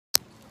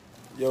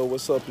Yo,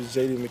 what's up? It's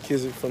JD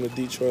McKissick from the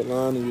Detroit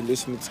Line, and you're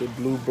listening to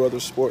Blue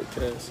Brothers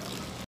Sportcast.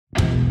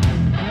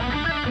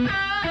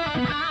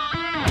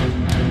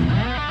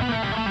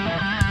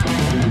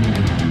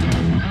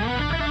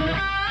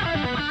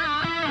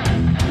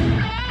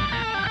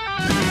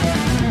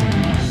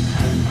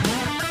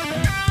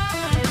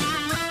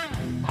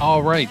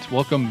 All right,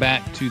 welcome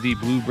back to the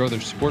Blue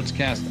Brothers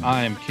Sportscast.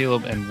 I am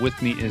Caleb, and with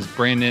me is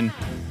Brandon.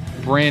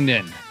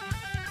 Brandon,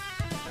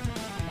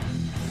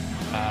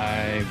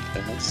 I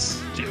don't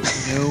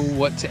know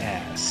what to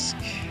ask.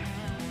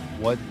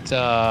 What,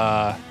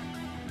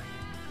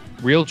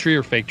 real tree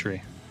or fake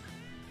tree?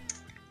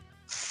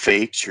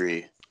 Fake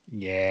tree.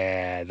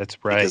 Yeah,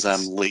 that's right. Because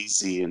I'm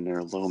lazy and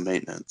they're low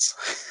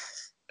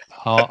maintenance.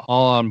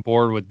 all on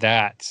board with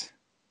that.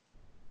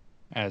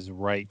 As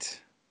right.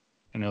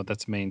 I know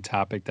that's the main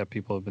topic that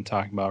people have been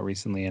talking about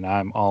recently, and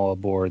I'm all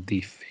aboard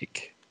the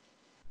fake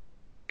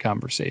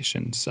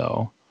conversation.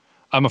 So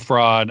I'm a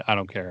fraud. I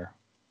don't care.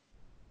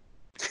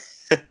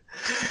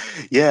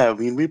 Yeah, I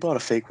mean, we bought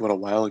a fake one a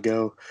while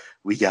ago.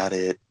 We got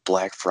it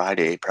Black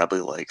Friday,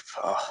 probably like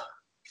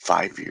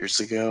 5 years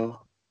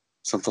ago,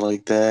 something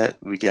like that.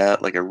 We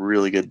got like a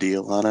really good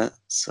deal on it.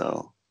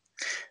 So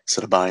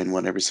instead of buying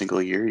one every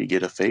single year, you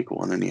get a fake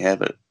one and you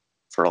have it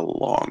for a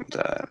long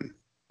time.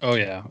 Oh,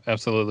 yeah,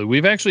 absolutely.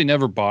 We've actually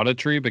never bought a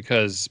tree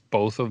because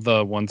both of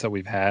the ones that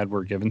we've had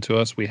were given to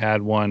us. We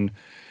had one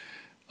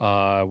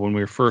when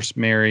we were first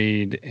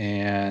married,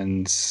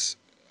 and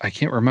I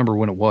can't remember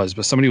when it was,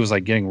 but somebody was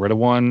like getting rid of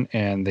one,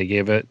 and they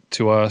gave it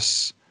to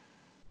us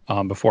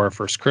before our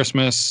first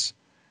Christmas.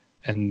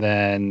 And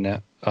then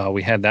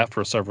we had that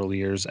for several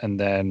years. And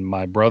then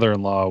my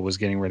brother-in-law was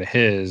getting rid of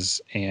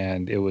his,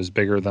 and it was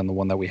bigger than the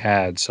one that we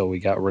had. So we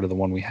got rid of the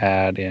one we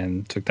had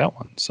and took that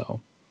one. So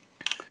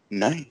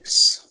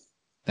nice.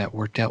 That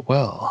worked out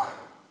well.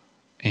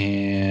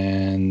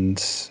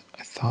 And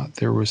I thought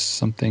there was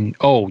something.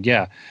 Oh,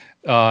 yeah.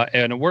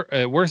 And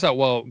it works out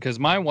well because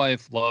my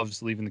wife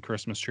loves leaving the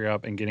Christmas tree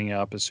up and getting it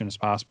up as soon as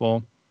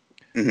possible.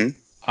 Mm-hmm.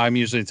 I'm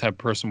usually the type of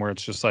person where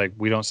it's just like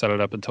we don't set it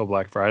up until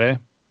Black Friday.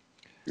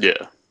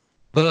 Yeah.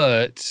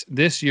 But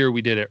this year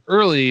we did it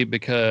early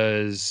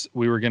because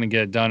we were going to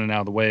get it done and out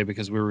of the way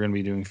because we were going to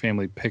be doing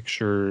family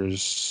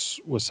pictures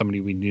with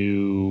somebody we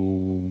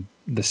knew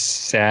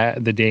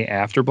the day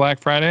after Black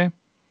Friday.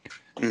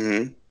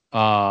 Mm-hmm.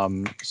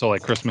 So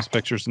like Christmas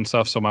pictures and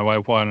stuff. So my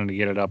wife wanted to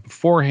get it up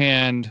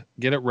beforehand,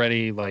 get it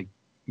ready, like,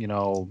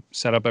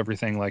 set up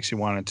everything like she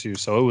wanted to.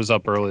 So it was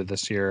up early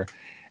this year.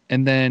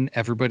 And then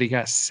everybody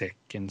got sick,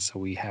 and so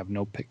we have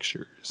no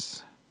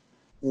pictures.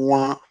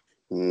 Wah,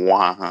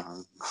 wah.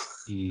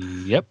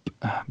 Yep,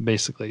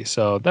 basically.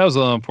 So that was a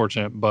little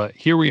unfortunate, but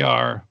here we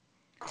are.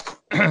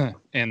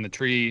 And the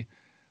tree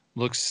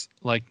looks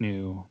like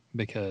new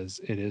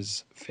because it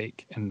is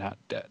fake and not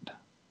dead.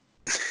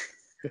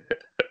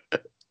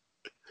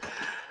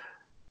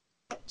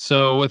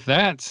 So with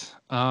that,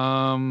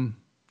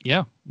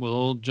 yeah,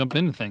 we'll jump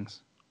into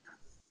things.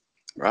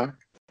 Right.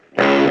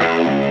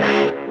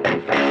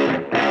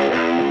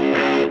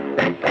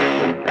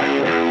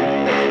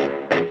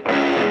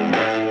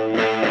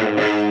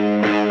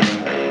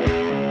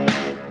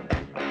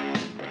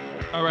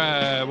 All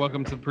right,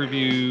 welcome to the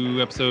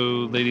preview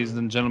episode, ladies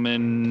and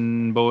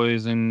gentlemen,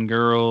 boys and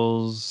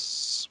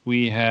girls.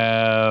 We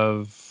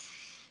have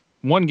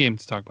one game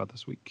to talk about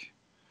this week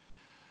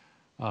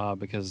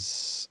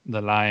because the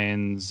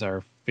Lions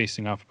are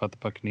facing off about the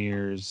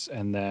Buccaneers,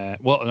 and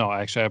that. Well, no,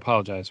 actually, I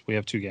apologize. We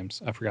have two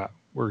games. I forgot.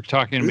 We're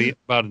talking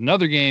about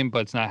another game, but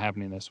it's not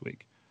happening this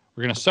week.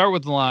 We're going to start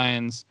with the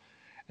Lions,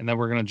 and then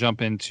we're going to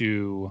jump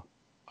into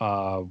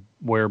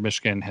where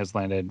Michigan has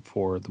landed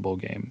for the bowl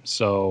game.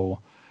 So,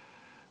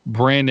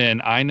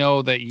 Brandon, I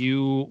know that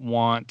you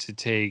want to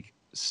take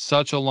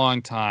such a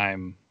long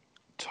time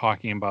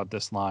talking about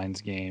this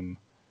Lions game,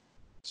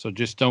 so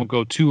just don't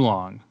go too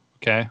long,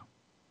 okay?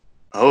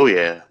 Oh,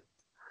 yeah.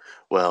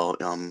 Well,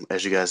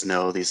 as you guys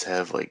know, this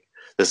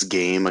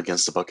game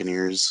against the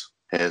Buccaneers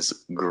has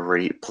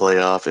great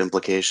playoff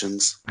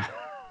implications.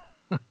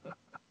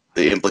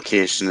 The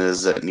implication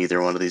is that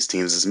neither one of these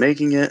teams is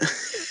making it.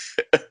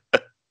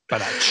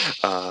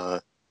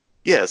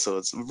 Yeah, so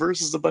it's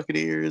versus the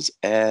Buccaneers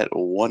at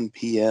 1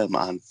 p.m.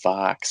 on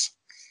Fox.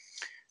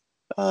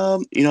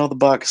 The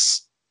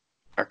Bucs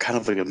are kind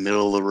of like a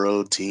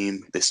middle-of-the-road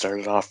team. They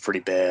started off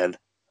pretty bad.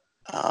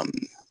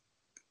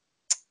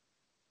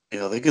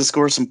 They can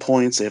score some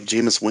points. They have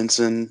Jameis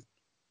Winston.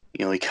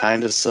 He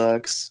kind of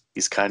sucks.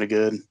 He's kind of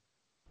good.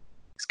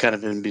 He's kind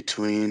of in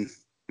between.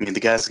 I mean, the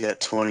guy's got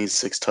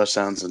 26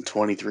 touchdowns and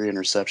 23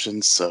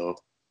 interceptions, so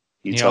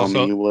tell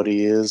me what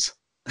he is.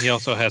 He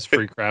also has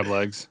free crab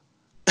legs.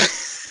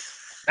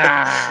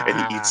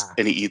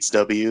 And he eats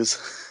W's.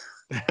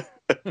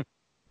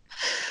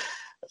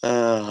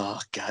 Oh,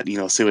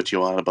 God, say what you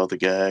want about the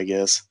guy, I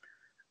guess.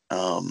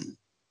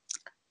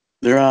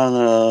 They're on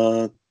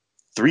a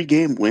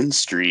 3-game win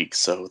streak,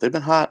 so they've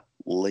been hot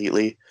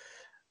lately.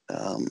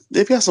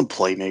 They've got some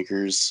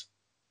playmakers.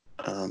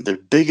 Their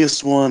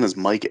biggest one is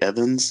Mike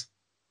Evans,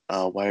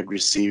 wide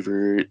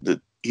receiver.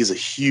 The he's a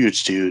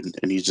huge dude,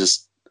 and he's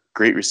just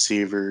great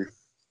receiver.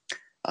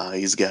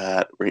 He's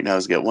got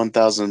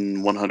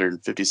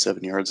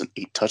 1,157 yards and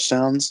 8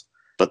 touchdowns.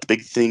 But the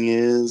big thing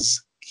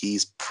is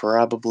he's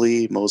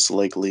probably most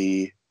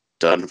likely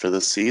done for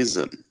the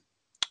season.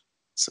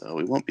 So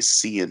we won't be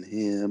seeing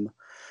him.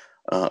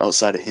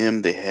 Outside of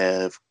him, they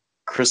have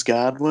Chris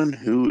Godwin,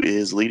 who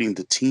is leading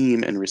the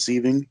team in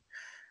receiving.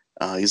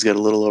 He's got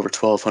a little over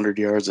 1,200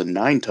 yards and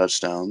 9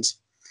 touchdowns.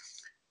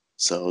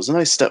 So it was a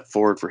nice step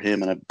forward for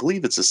him, and I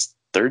believe it's his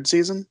third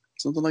season,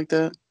 something like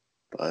that,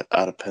 but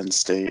out of Penn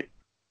State.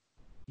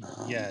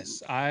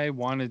 Yes, I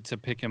wanted to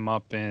pick him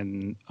up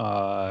in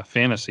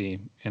fantasy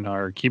in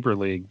our keeper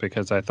league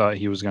because I thought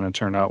he was going to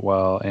turn out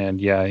well. And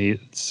yeah,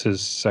 it's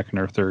his second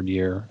or third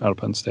year out of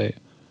Penn State.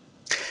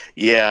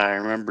 Yeah, I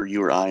remember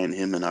you were eyeing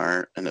him in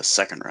the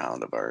second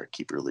round of our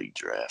keeper league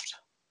draft.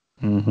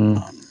 Mm-hmm.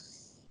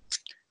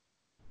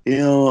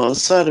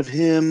 Aside of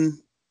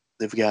him,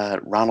 they've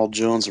got Ronald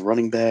Jones, a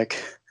running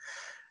back.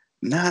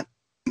 Not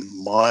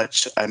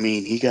much. I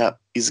mean,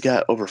 he's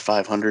got over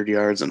 500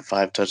 yards and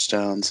 5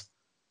 touchdowns.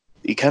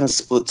 He kind of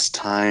splits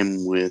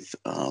time with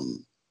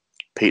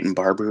Peyton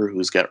Barber,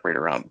 who's got right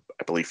around,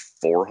 I believe,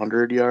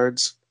 400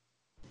 yards.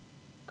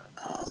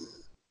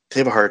 They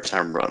have a hard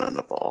time running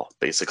the ball,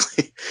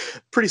 basically.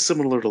 Pretty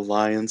similar to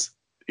Lions.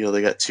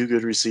 They got 2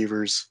 good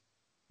receivers,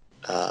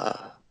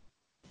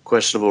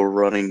 questionable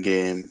running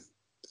game.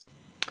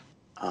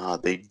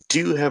 They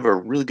do have a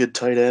really good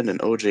tight end in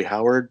O.J.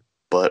 Howard,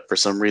 but for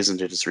some reason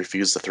they just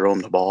refuse to throw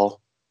him the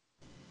ball.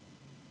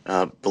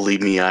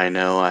 Believe me, I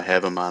know. I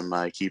have him on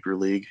my keeper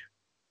league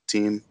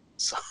team,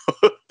 so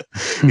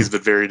he's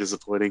been very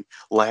disappointing.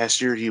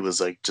 Last year he was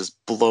like just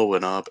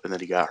blowing up, and then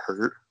he got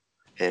hurt,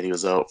 and he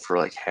was out for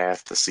like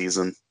half the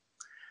season.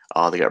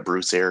 They got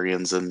Bruce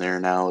Arians in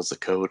there now as the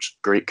coach,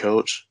 great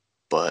coach,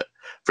 but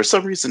for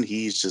some reason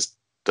he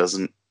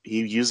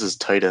uses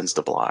tight ends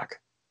to block.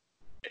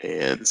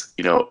 And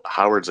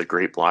Howard's a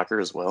great blocker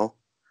as well,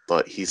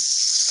 but he's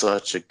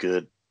such a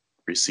good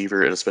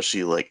receiver, and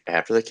especially like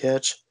after the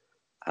catch,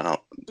 I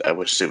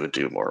wish they would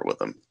do more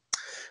with him.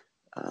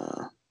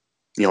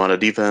 On a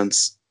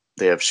defense,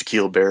 they have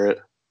Shaquille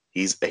Barrett.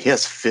 He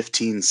has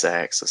 15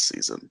 sacks this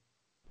season.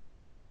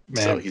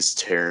 Man. So he's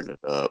tearing it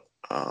up.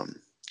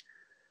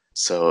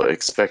 So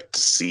expect to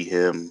see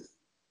him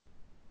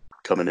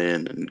coming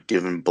in and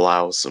giving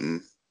Blau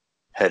some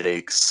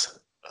headaches.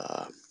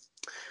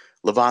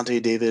 Levante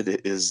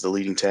David is the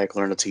leading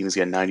tackler on the team. He's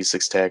got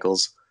 96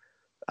 tackles.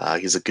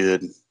 He's a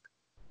good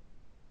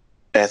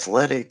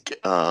athletic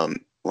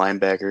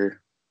linebacker,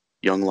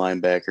 young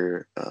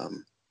linebacker.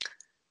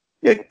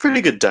 Pretty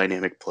good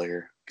dynamic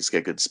player. He's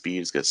got good speed.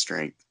 He's got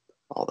strength,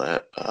 all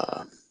that.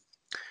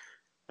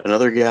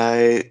 Another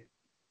guy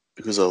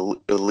who's a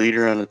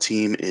leader on the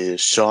team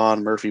is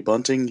Sean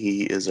Murphy-Bunting.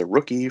 He is a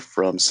rookie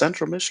from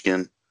Central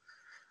Michigan,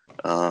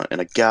 and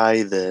a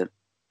guy that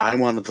I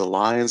wanted the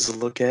Lions to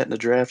look at in the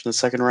draft in the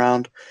second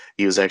round.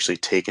 He was actually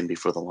taken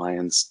before the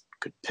Lions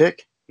could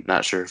pick.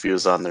 Not sure if he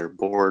was on their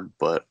board,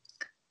 but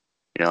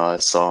I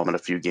saw him in a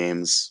few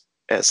games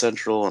at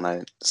Central, and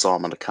I saw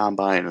him on the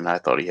combine, and I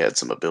thought he had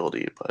some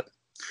ability, but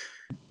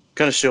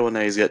kind of showing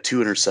that he's got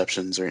 2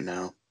 interceptions right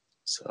now.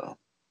 So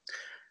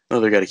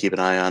another guy to keep an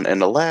eye on.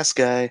 And the last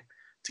guy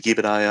to keep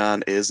an eye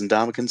on is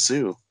Ndamukong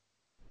Suh.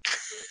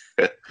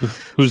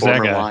 Who's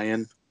that guy?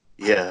 Lion.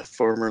 Yeah,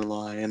 former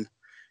Lion.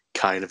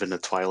 Kind of in the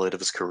twilight of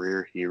his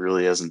career. He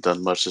really hasn't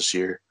done much this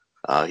year.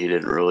 He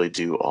didn't really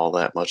do all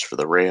that much for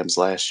the Rams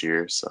last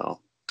year, so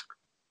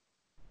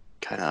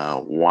kind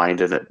of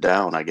winding it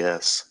down, I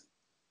guess.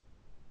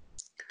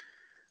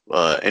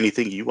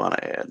 Anything you want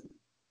to add?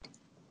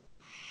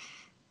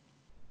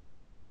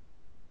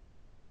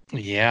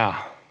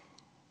 Yeah.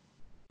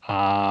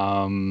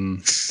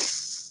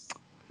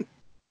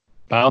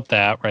 About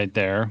that right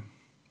there.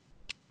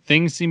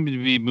 Things seem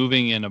to be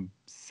moving in a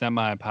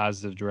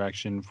semi-positive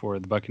direction for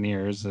the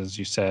Buccaneers, as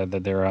you said,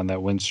 that they're on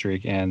that win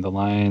streak, and the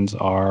Lions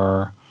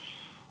are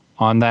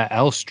on that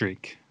L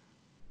streak.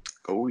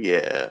 Oh,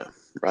 yeah.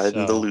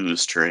 Riding the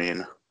lose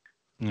train.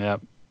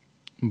 Yep.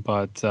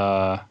 But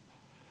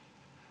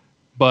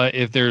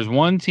if there's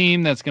one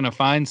team that's going to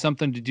find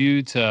something to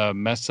do to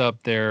mess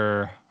up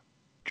their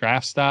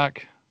draft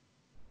stock,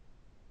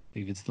 I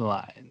think it's the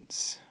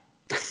Lions.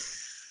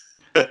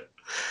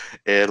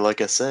 And like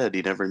I said,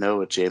 you never know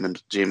with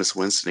Jameis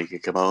Winston. He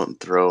could come out and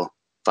throw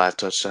 5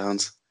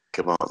 touchdowns,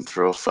 come out and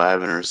throw 5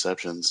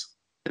 interceptions,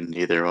 and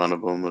neither one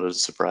of them would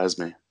surprise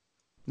me.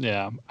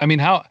 Yeah. I mean,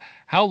 how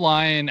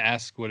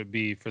Lion-esque would it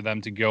be for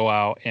them to go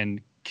out and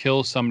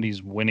kill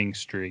somebody's winning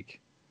streak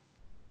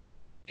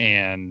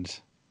and,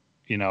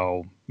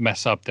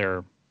 mess up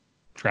their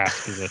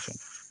draft position?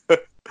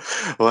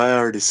 Well, I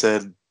already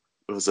said,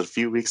 was it a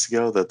few weeks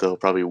ago, that they'll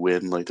probably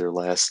win like their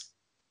last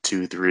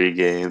 2-3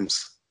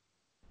 games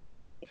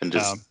and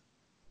just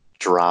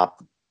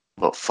drop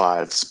about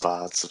 5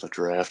 spots in the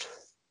draft.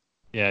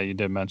 Yeah, you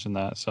did mention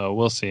that. So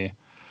we'll see.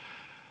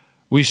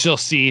 We shall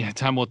see.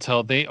 Time will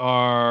tell. They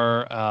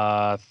are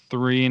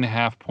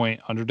 3.5 point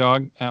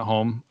underdog at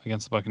home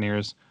against the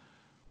Buccaneers.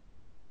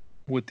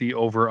 with the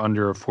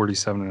over-under of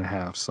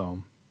 47.5.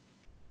 So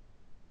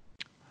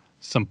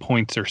some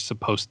points are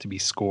supposed to be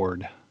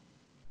scored.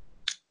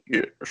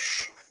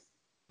 Yes.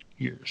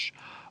 Years.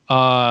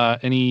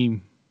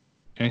 Anything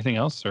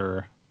else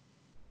or?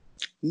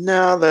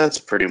 No, that's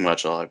pretty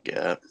much all I've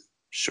got.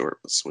 Short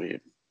but sweet.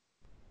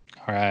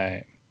 All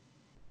right.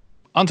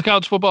 On to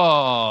college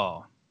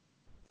football.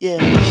 Yeah.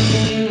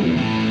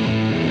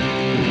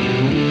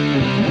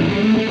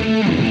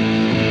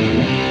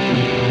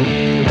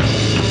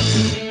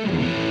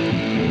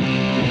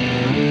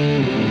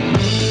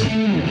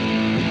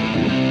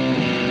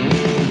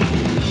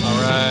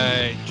 All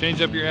right.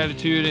 Change up your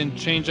attitude and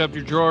change up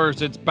your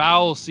drawers. It's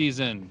bowel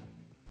season.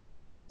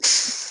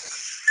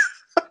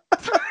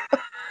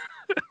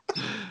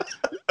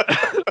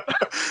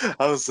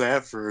 How's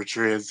that for a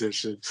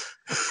transition?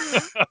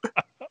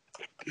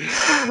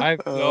 I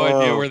have no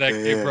idea where that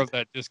came from.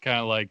 That just kind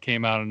of like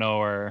came out of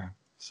nowhere.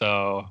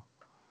 So,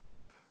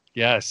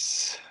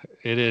 yes,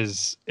 it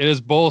is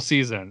bowl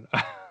season.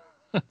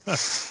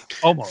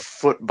 Almost.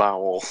 Foot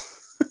bowel.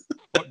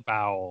 Foot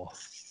bowel.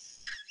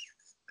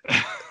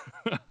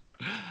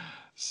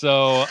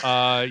 So,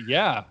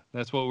 yeah,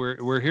 that's what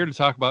we're here to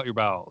talk about your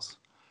bowels.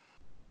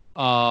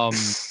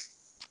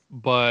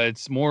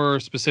 But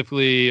more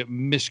specifically,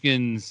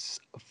 Michigan's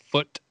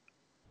foot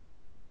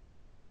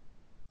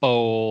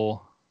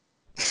bowl.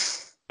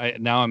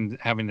 Now I'm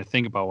having to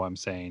think about what I'm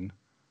saying.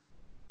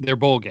 Their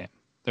bowl game.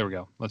 There we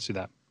go. Let's do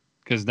that.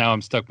 Because now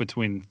I'm stuck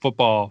between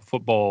football,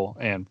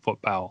 and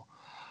foot bowl.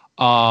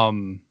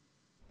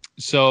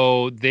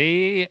 So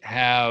they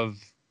have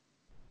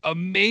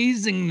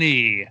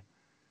amazingly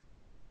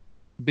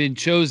been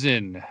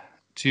chosen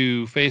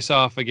to face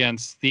off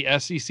against the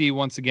SEC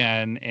once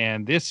again.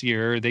 And this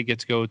year they get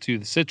to go to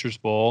the Citrus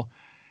Bowl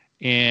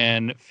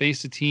and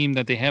face a team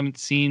that they haven't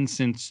seen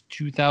since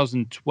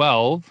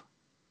 2012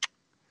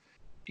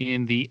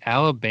 in the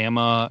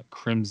Alabama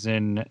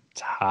Crimson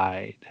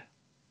Tide.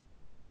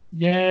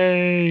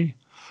 Yay!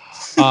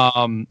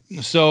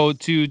 So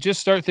to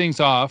just start things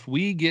off,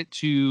 we get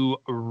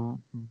to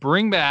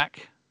bring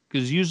back,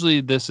 because usually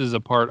this is a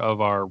part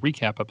of our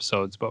recap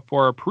episodes, but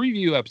for our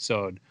preview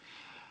episode,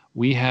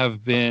 we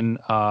have been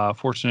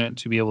fortunate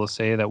to be able to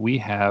say that we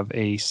have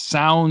a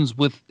Sounds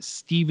with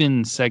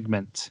Steven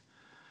segment.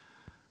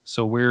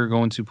 So we're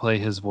going to play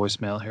his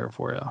voicemail here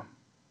for you.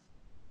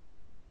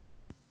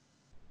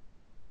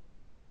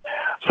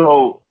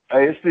 So,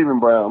 hey, it's Stephen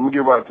Brown. I'm gonna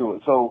get right to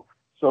it. So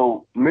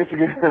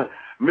Michigan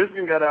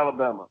got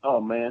Alabama. Oh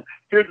man,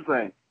 here's the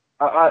thing.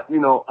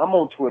 I'm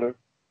on Twitter,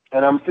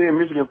 and I'm seeing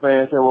Michigan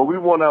fans saying, "Well, we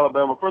want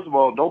Alabama." First of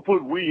all, don't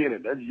put "we" in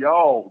it. That's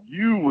y'all,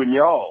 you and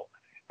y'all.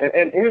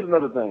 And here's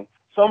another thing.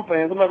 Some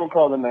fans, I'm not gonna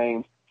call the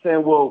names,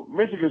 saying, "Well,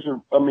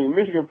 Michigan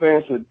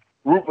fans should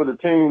root for the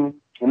team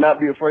and not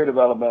be afraid of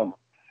Alabama."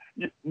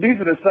 These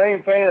are the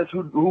same fans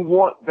who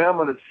want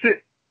Bama to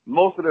sit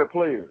most of their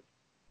players,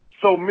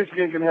 so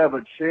Michigan can have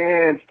a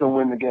chance to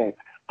win the game.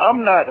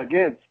 I'm not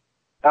against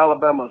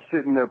Alabama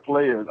sitting their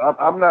players.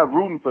 I'm not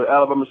rooting for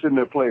Alabama sitting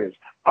their players.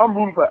 I'm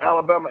rooting for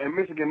Alabama and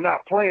Michigan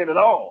not playing at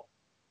all.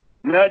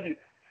 Now,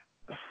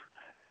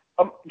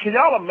 can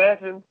y'all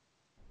imagine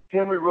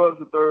Henry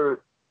Ruggs III,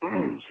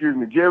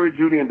 Jerry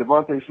Jeudy and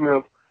Devontae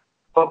Smith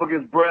up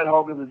against Brad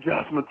Hawkins and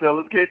Josh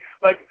Metellus?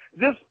 Like,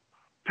 just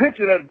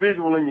picture that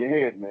visual in your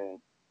head, man.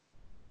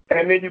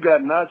 And then you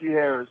got Najee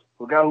Harris,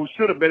 a guy who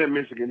should have been in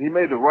Michigan. He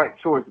made the right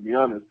choice, to be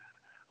honest.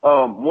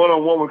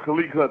 One-on-one with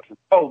Khalid Hudson.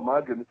 Oh,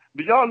 my goodness.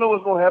 Do y'all know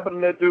what's going to happen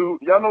to that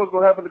dude? Y'all know what's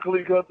going to happen to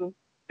Khalid Hudson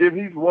if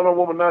he's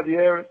one-on-one with Najee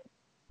Harris?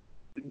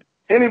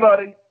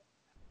 Anybody?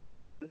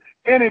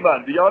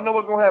 Do y'all know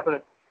what's going to happen?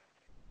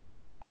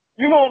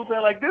 You know what I'm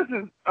saying? Like, this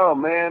is, oh,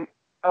 man.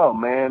 I'm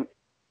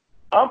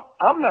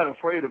not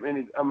afraid of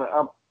any,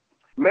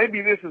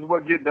 maybe this is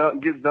what gets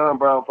Don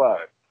Brown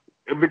fired.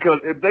 Because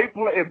if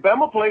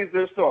Bama plays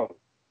their starters,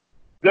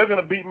 they're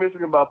going to beat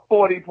Michigan by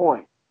 40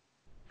 points.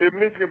 If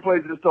Michigan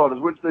plays its starters,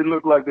 which they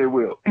look like they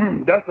will.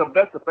 That's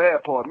the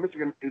bad part.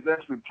 Michigan is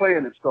actually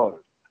playing its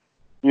starters.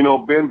 You know,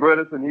 Ben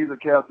Bredesen, he's a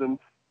captain.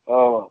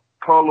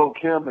 Carlo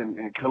Kemp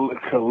and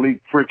Khalid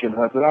freaking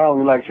Hudson. I don't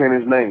even like saying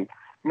his name.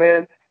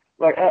 Man,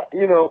 like,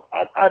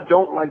 I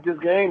don't like this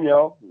game,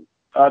 y'all.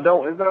 I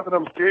don't. It's not that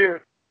I'm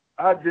scared.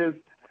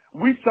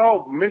 We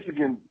saw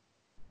Michigan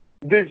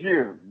this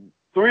year.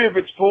 3 of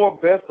its 4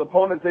 best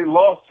opponents they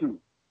lost to.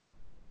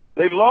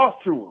 They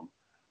lost to them.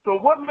 So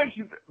what makes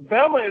you –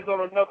 Bama is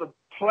on another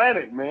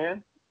planet,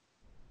 man.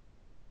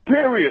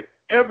 Period.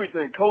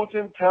 Everything.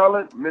 Coaching,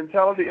 talent,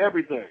 mentality,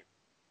 everything.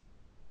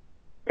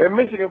 And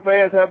Michigan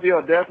fans have the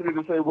audacity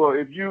to say, well,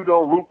 if you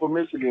don't root for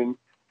Michigan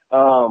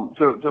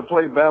to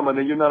play Bama,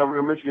 then you're not a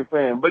real Michigan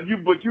fan. But you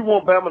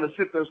want Bama to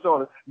sit their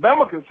starters.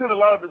 Bama can sit a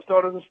lot of its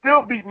starters and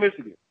still beat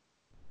Michigan.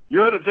 You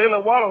heard of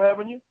Jalen Waddle,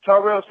 haven't you?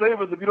 Tyrell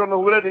Savers, if you don't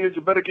know who that is,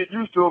 you better get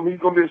used to him. He's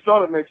going to be a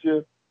starter next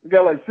year. He's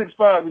got like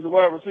 6'5". He's a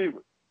wide receiver.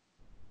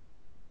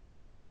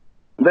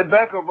 That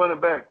backup running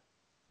back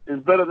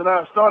is better than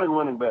our starting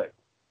running back.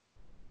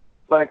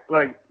 I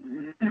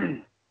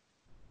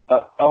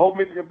hope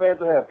Michigan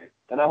fans are happy.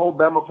 And I hope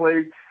Bama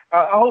plays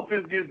I hope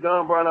this gets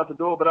Don Brown out the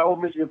door, but I hope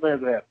Michigan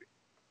fans are happy.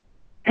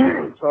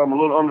 So I'm a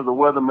little under the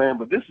weather, man,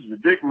 but this is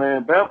ridiculous,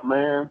 man. Bama,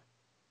 man.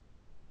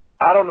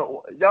 I don't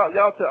know.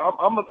 Y'all tell.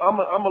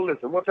 I'm a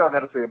listen. What y'all got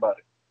to say about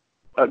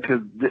it?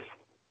 Because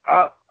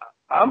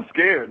I'm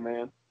scared,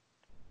 man.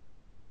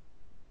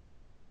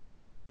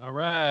 All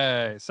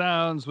right.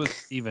 Sounds with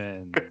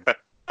Steven.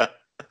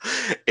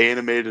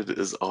 Animated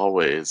as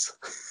always.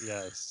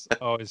 Yes.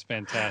 Always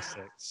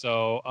fantastic.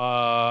 So,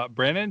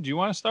 Brandon, do you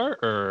want to start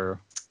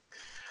or?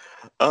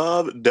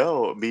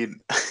 No, I mean,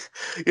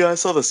 yeah, I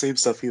saw the same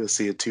stuff he was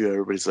seeing too.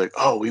 Everybody's like,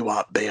 "Oh, we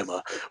want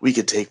Bama. We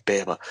can take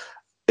Bama,"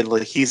 and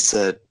like he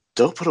said,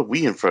 "Don't put a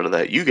we in front of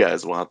that. You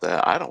guys want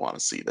that. I don't want to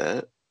see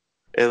that."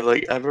 And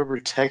like, I remember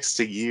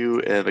texting you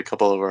and a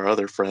couple of our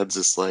other friends.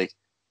 It's like,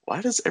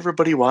 why does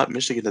everybody want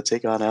Michigan to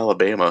take on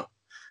Alabama?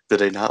 Did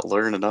they not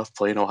learn enough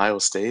playing Ohio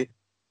State?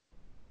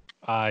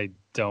 I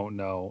don't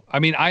know. I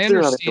mean, I They're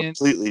on a understand.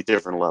 completely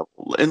different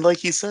level. And like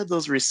he said,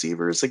 those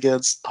receivers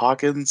against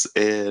Hawkins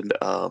and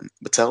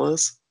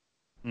Metellus,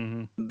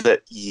 Mhm.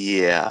 that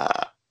yeah,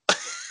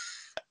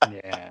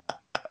 Yeah.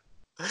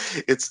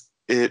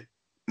 it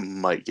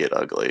might get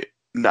ugly.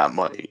 Not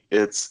might.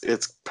 It's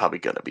probably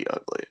gonna be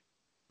ugly.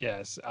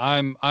 Yes,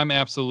 I'm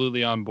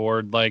absolutely on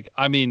board. Like,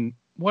 I mean,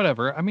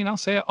 whatever. I mean, I'll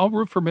say it, I'll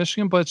root for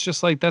Michigan, but it's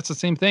just like that's the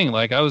same thing.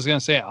 Like I was gonna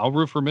say, I'll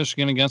root for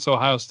Michigan against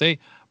Ohio State,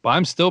 but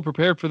I'm still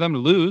prepared for them to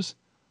lose.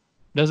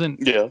 Doesn't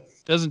Yeah.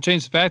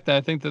 change the fact that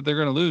I think that they're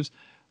gonna lose.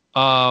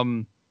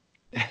 Um,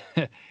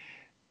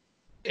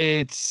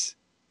 it's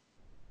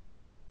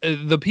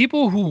the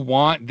people who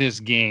want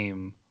this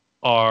game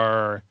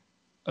are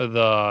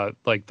the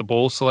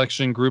bowl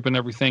selection group and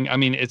everything. I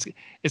mean,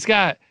 it's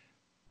got,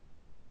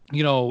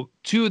 you know,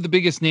 two of the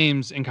biggest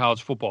names in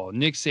college football,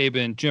 Nick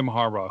Saban, Jim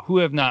Harbaugh, who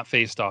have not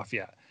faced off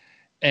yet.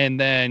 And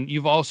then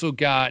you've also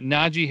got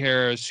Najee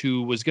Harris,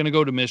 who was going to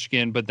go to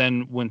Michigan, but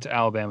then went to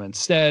Alabama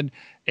instead.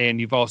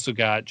 And you've also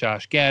got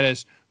Josh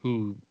Gaddis,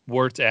 who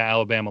worked at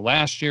Alabama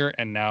last year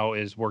and now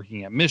is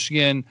working at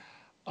Michigan.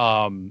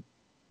 I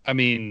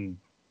mean,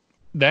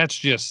 that's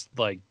just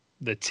like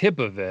the tip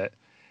of it.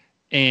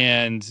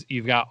 And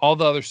you've got all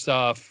the other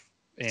stuff,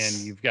 and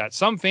you've got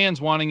some fans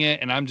wanting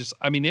it. And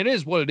I mean, it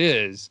is what it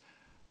is.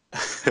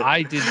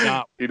 I did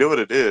not. You know what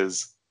it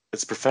is?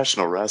 It's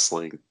professional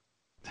wrestling.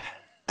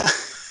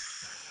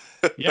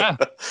 Yeah.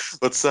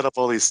 Let's set up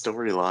all these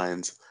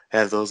storylines,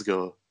 have those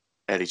go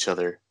at each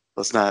other.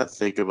 Let's not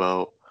think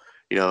about,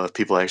 you know, if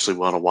people actually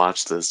want to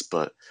watch this,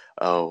 but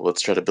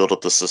let's try to build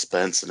up the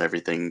suspense and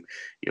everything.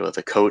 You know,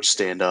 the coach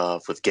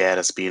standoff with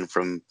Gaddis being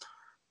from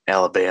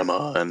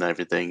Alabama and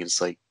everything. It's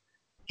like,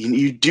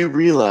 you do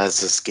realize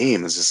this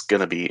game is just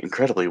going to be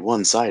incredibly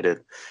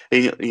one-sided.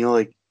 And, you know,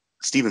 like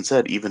Steven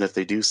said, even if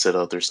they do sit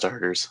out their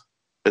starters,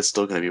 it's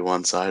still going to be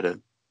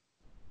one-sided.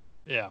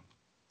 Yeah.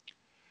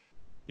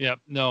 Yeah.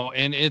 No,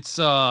 and it's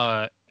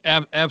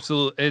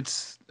absolute.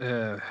 It's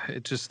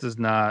it just does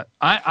not.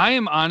 I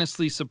am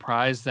honestly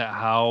surprised at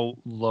how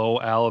low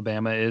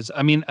Alabama is.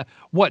 I mean,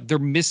 what, they're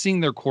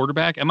missing their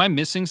quarterback? Am I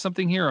missing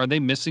something here? Are they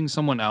missing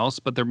someone else?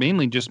 But they're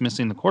mainly just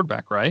missing the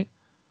quarterback, right?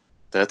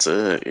 That's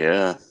it.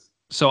 Yeah.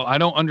 So I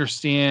don't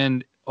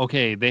understand.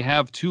 Okay, they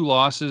have 2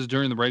 losses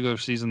during the regular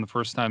season, the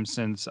first time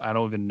since I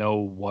don't even know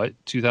what,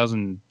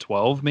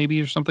 2012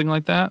 maybe or something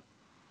like that.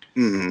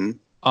 Hmm.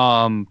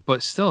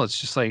 But still, it's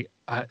just like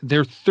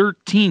they're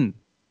 13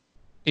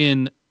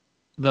 in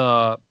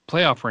the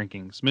playoff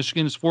rankings.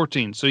 Michigan is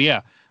 14. So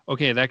yeah,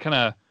 okay, that kind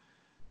of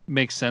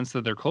makes sense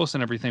that they're close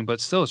and everything. But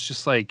still, it's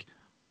just like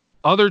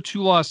other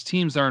 2-loss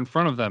teams are in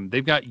front of them.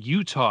 They've got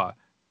Utah,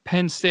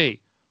 Penn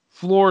State,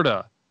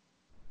 Florida,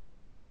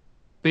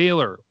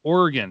 Baylor,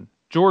 Oregon,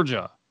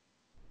 Georgia.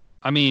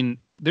 I mean,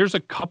 there's a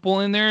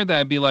couple in there that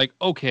I'd be like,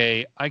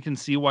 okay, I can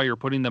see why you're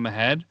putting them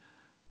ahead.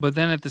 But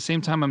then at the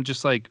same time, I'm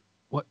just like,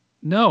 what?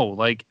 No,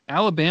 like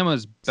Alabama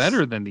is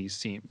better than these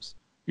teams.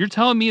 You're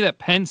telling me that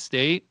Penn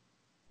State,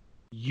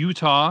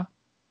 Utah,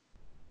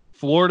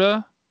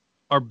 Florida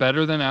are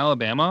better than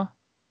Alabama?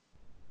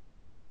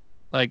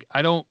 Like,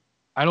 I don't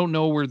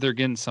know where they're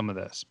getting some of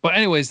this. But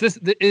anyways,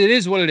 it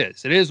is what it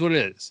is. It is what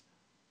it is.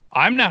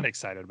 I'm not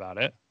excited about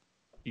it.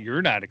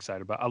 You're not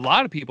excited about it. A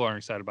lot of people aren't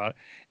excited about it.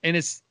 And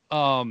it's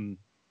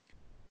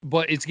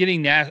but it's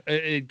getting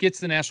it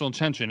gets the national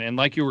attention. And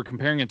like you were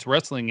comparing it to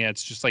wrestling,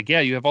 it's just like, yeah,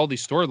 you have all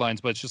these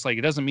storylines, but it's just like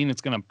it doesn't mean it's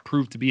going to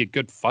prove to be a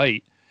good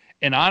fight.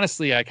 And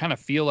honestly, I kind of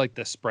feel like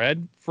the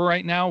spread for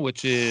right now,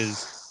 which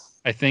is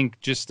I think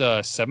just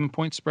a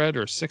 7-point spread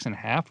or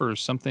 6.5 or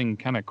something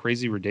kind of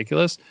crazy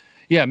ridiculous.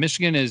 Yeah,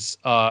 Michigan is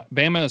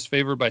Bama is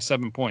favored by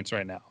 7 points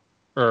right now,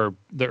 or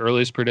the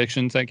earliest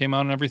predictions that came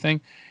out and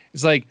everything.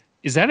 It's like,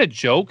 is that a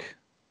joke?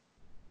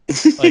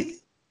 Like,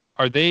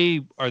 are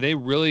they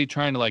really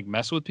trying to like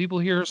mess with people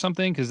here or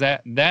something? Because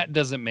that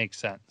doesn't make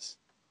sense.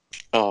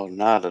 Oh,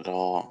 not at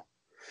all.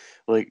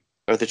 Like,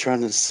 are they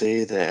trying to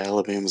say that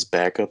Alabama's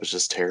backup is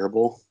just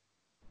terrible?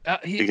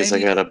 Because I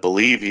gotta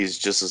believe he's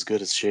just as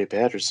good as Shea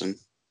Patterson.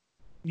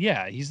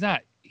 Yeah, he's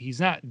not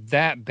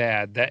that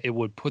bad that it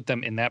would put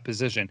them in that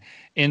position.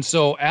 And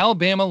so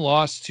Alabama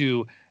lost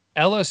to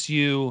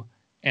LSU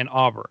and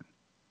Auburn.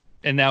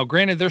 And now,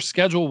 granted, their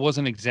schedule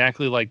wasn't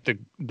exactly like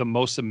the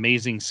most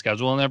amazing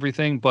schedule and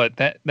everything, but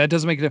that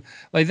doesn't make it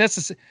like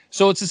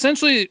so it's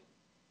essentially,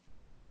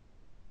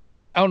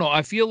 I don't know.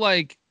 I feel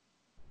like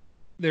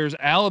there's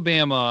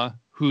Alabama,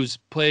 who's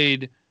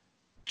played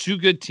two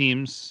good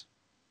teams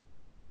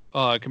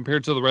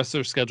compared to the rest of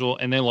their schedule,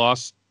 and they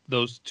lost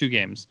those two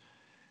games.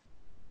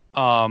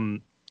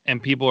 And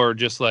people are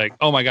just like,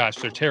 oh my gosh,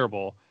 they're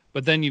terrible.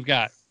 But then you've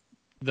got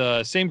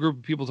the same group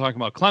of people talking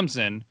about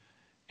Clemson,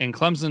 and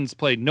Clemson's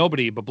played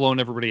nobody but blown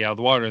everybody out of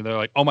the water. They're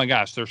like, oh my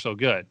gosh, they're so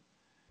good.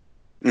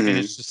 Mm-hmm. And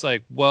it's just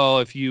like, well,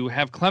 if you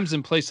have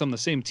Clemson play some of the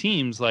same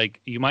teams,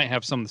 like you might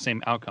have some of the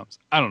same outcomes.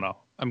 I don't know.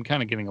 I'm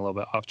kind of getting a little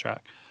bit off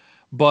track,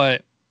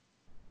 but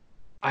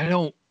I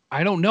don't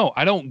know.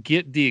 I don't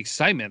get the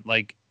excitement.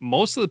 Like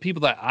most of the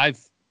people that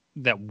I've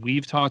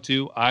talked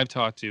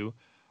to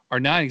are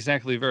not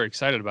exactly very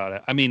excited about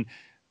it. I mean,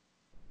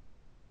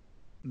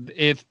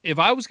 if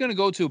I was going to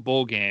go to a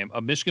bowl game,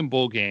 a Michigan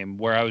bowl game,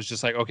 where I was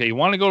just like, okay, you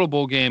want to go to a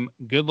bowl game,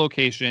 good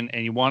location,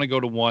 and you want to go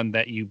to one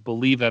that you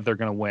believe that they're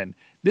going to win,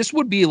 this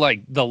would be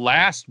like the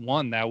last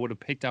one that I would have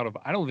picked out of,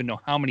 I don't even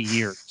know how many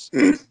years,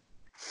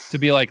 to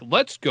be like,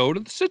 let's go to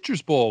the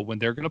Citrus Bowl when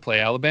they're going to play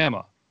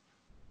Alabama.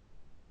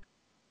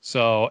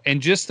 So,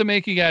 and just to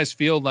make you guys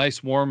feel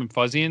nice, warm, and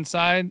fuzzy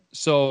inside,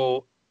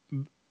 so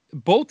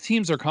both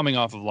teams are coming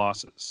off of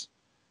losses.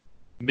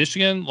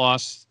 Michigan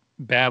lost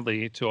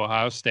badly to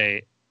Ohio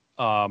State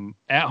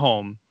at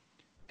home,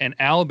 and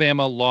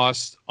Alabama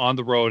lost on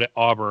the road at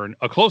Auburn,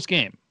 a close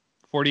game,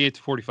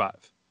 48-45.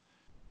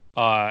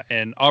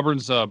 And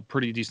Auburn's a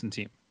pretty decent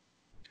team.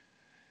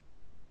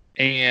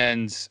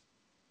 And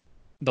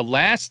the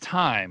last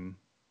time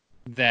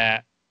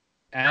that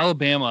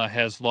Alabama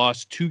has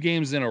lost two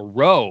games in a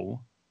row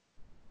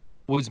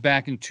was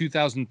back in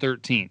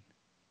 2013.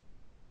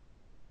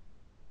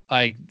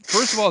 Like,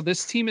 first of all,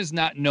 this team is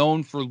not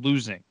known for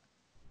losing.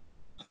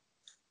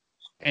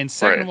 And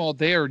second of all,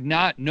 they are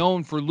not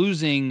known for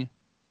losing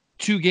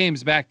two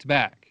games back to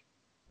back.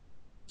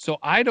 So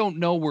I don't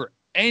know where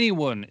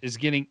anyone is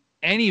getting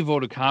any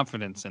vote of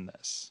confidence in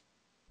this.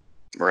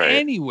 Right.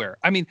 Anywhere.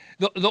 I mean,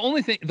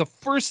 the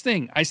first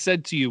thing I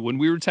said to you when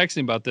we were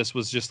texting about this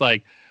was just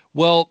like,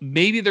 well,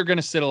 maybe they're going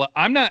to sit a lot.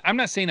 I'm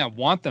not saying I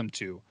want them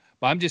to,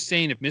 but I'm just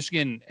saying if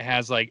Michigan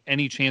has like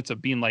any chance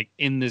of being like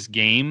in this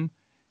game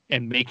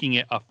and making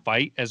it a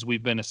fight, as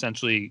we've been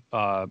essentially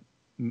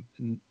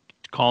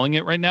calling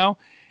it right now,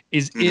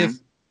 is if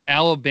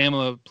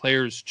Alabama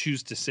players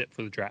choose to sit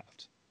for the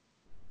draft.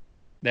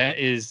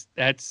 That's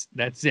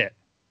it.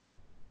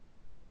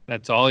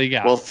 That's all you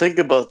got. Well, think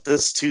about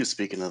this too.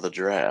 Speaking of the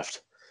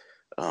draft,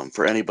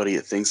 for anybody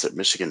that thinks that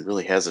Michigan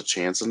really has a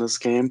chance in this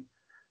game,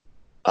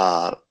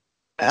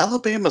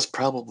 Alabama's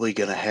probably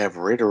going to have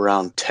right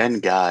around 10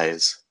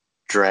 guys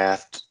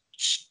drafted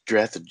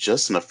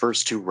just in the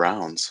first two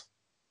rounds.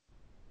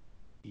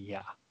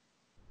 Yeah.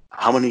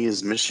 How many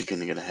is Michigan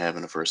going to have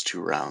in the first two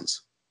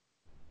rounds?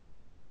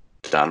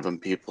 Donovan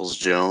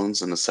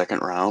Peoples-Jones in the second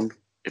round,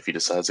 if he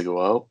decides to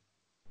go out?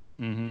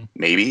 Mm-hmm.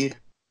 Maybe.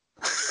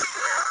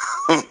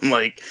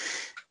 Like,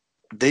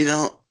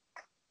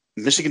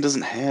 Michigan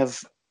doesn't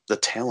have the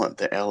talent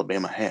that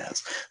Alabama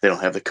has. They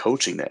don't have the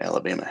coaching that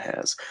Alabama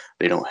has.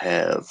 They don't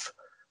have,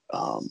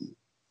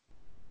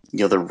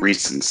 the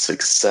recent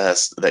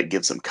success that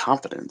gives them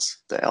confidence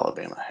that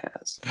Alabama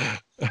has.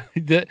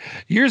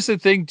 Here's the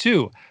thing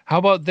too. How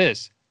about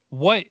this?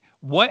 What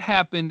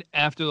happened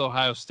after the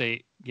Ohio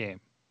State game?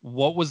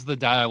 What was the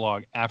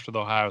dialogue after the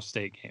Ohio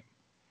State game?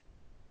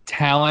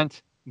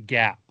 Talent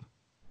gap.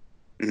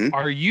 Mm-hmm.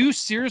 Are you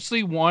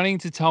seriously wanting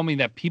to tell me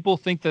that people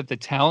think that the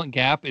talent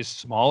gap is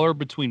smaller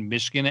between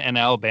Michigan and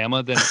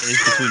Alabama than it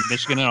is between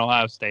Michigan and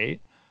Ohio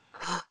State?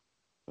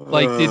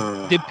 Like,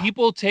 did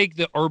people take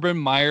the Urban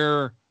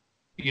Meyer,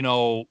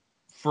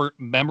 for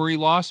memory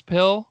loss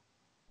pill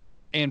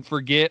and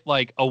forget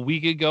like a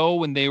week ago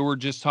when they were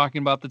just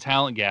talking about the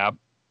talent gap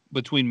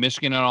between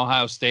Michigan and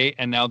Ohio State,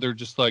 and now they're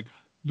just like,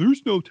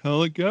 there's no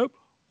talent gap.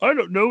 I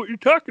don't know what you're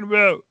talking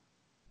about.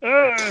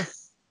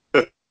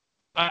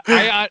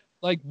 I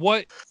like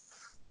what?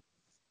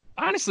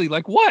 Honestly,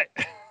 like what?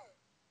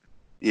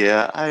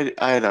 Yeah,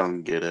 I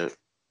don't get it.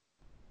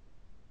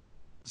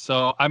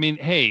 So, I mean,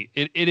 hey,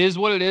 it is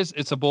what it is.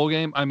 It's a bowl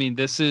game. I mean,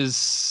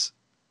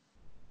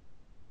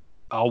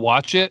 I'll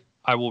watch it.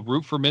 I will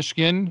root for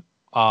Michigan.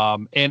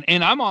 And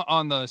I'm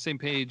on the same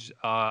page.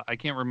 I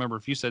can't remember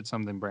if you said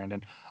something,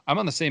 Brandon. I'm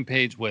on the same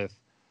page with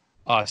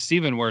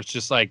Steven, where it's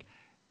just like,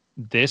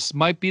 this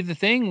might be the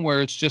thing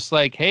where it's just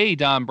like, hey,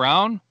 Don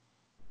Brown,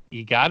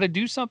 you got to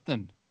do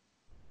something.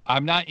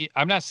 I'm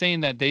not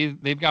saying that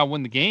they've got to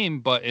win the game,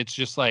 but it's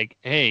just like,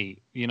 hey,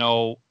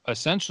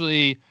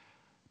 essentially,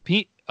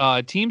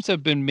 teams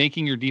have been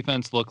making your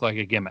defense look like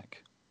a gimmick.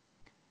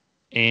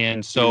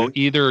 And so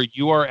either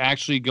you are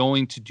actually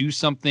going to do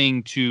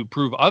something to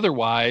prove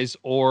otherwise,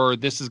 or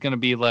this is going to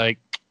be like,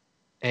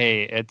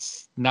 hey,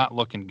 it's not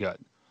looking good.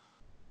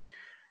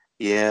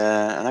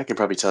 Yeah, and I can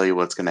probably tell you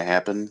what's going to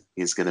happen.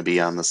 He's going to be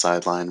on the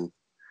sideline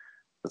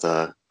with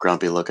a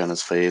grumpy look on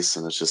his face,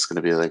 and it's just going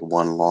to be like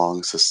one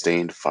long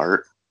sustained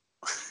fart.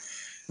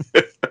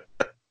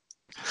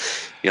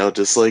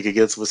 Just like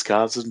against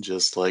Wisconsin,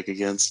 just like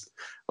against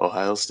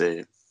Ohio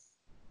State.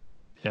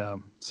 Yeah.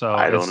 So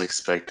I don't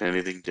expect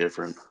anything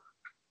different.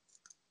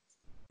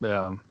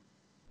 Yeah.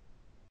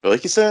 But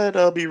like you said,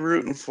 I'll be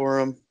rooting for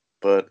them,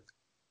 but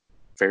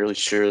fairly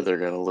sure they're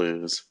going to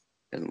lose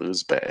and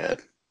lose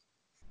bad.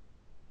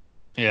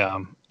 Yeah.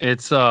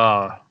 It's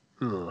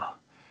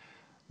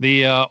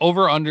The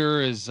over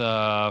under is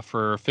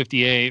for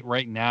 58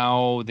 right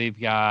now. They've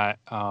got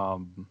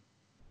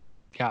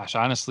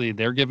honestly,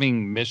 they're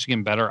giving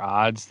Michigan better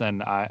odds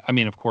than I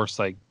mean, of course,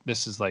 like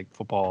this is like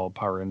football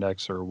power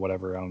index or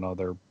whatever. I don't know,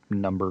 their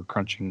number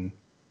crunching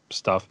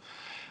stuff.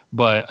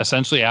 But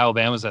essentially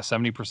Alabama's at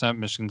 70%,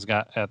 Michigan's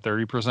got at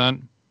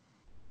 30%.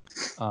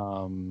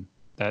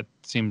 That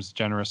seems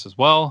generous as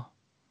well.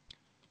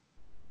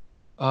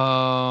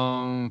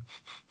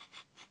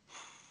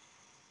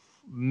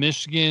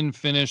 Michigan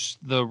finished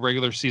the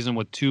regular season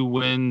with 2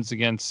 wins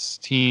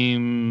against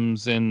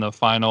teams in the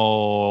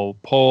final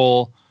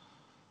poll.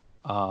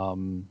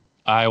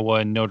 Iowa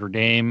and Notre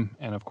Dame,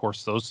 and of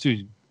course those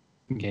 2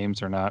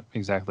 games are not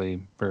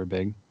exactly very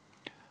big.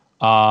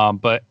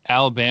 But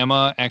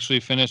Alabama actually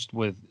finished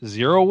with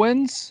 0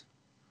 wins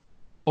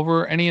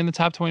over any in the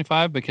top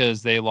 25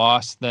 because they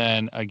lost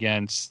then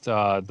against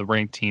the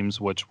ranked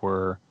teams, which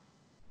were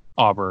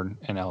Auburn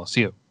and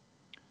LSU.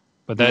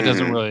 But that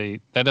doesn't really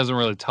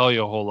tell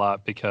you a whole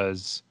lot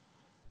because,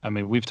 I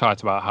mean, we've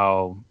talked about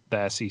how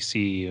the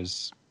SEC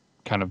has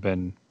kind of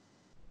been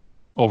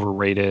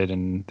overrated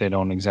and they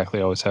don't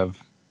exactly always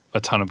have a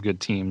ton of good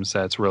teams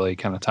that's really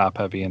kind of top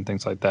heavy and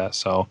things like that.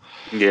 So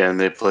yeah, and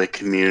they play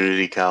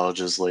community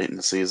colleges late in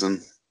the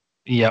season.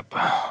 Yep.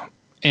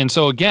 And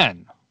so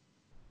again,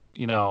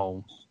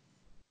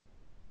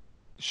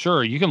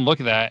 sure, you can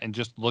look at that and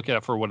just look at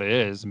it for what it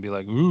is and be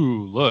like,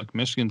 ooh, look,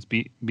 Michigan's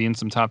beating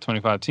some top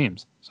 25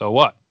 teams. So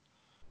what?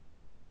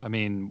 I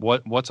mean,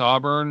 what's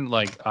Auburn?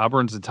 Like,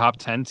 Auburn's a top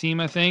 10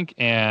 team, I think,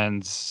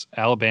 and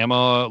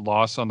Alabama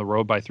lost on the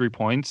road by 3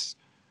 points.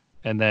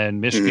 And then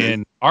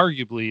Michigan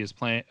arguably is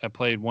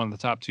played one of the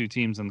top 2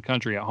 teams in the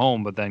country at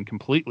home, but then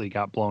completely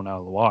got blown out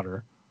of the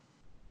water.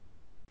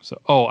 So,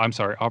 I'm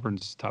sorry,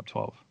 Auburn's top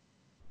 12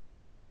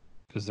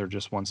 because they're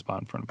just one spot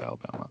in front of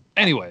Alabama.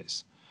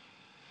 Anyways,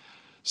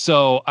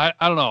 so I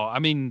don't know. I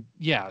mean,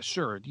 yeah,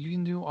 sure, you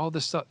can do all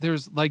this stuff.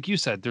 There's, like you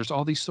said, there's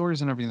all these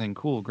stories and everything.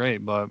 Cool,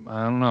 great, but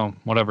I don't know,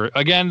 whatever.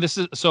 Again, this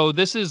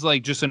is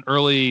like just an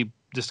early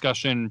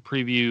discussion,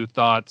 preview,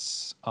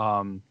 thoughts.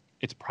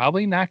 It's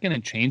probably not going to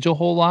change a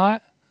whole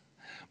lot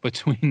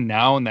between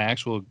now and the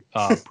actual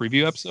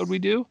preview episode we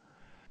do.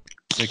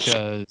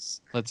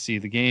 Because, let's see,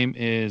 the game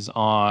is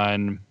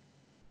the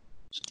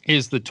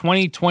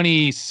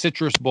 2020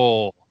 Citrus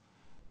Bowl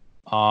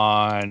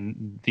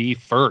on the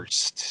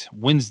 1st,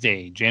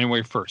 Wednesday,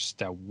 January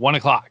 1st at 1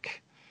 o'clock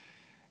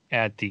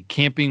at the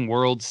Camping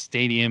World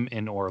Stadium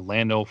in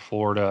Orlando,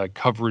 Florida.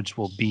 Coverage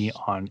will be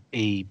on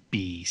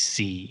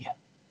ABC.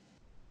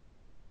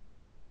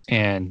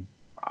 And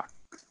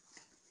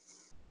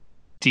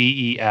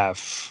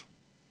DEF,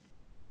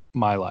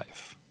 my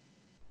life.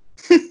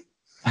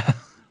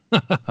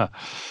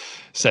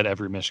 Said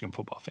every Michigan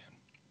football fan.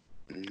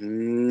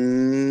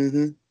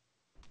 Mm-hmm.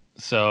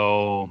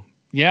 So,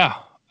 yeah.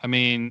 I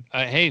mean,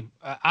 hey,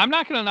 I'm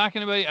not going to knock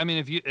anybody. I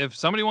mean, if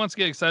somebody wants to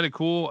get excited,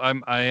 cool.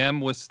 I am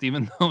with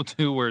Steven, though,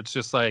 too, where it's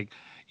just like,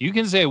 you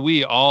can say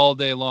we all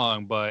day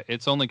long, but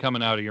it's only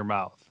coming out of your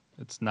mouth.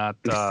 It's not...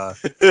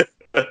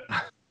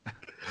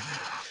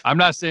 I'm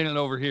not saying it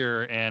over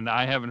here, and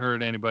I haven't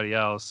heard anybody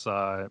else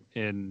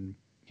in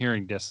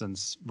hearing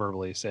distance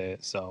verbally say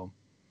it, so...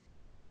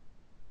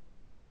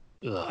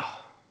 Ugh.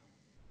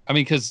 I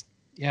mean, because,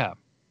 yeah.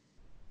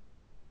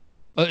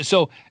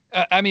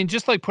 I mean,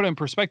 just like put it in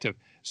perspective.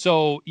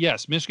 So,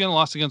 yes, Michigan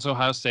lost against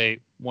Ohio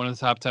State, one of the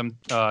top 10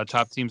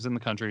 top teams in the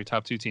country,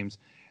 top 2 teams.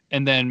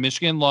 And then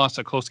Michigan lost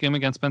a close game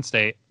against Penn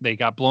State. They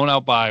got blown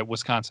out by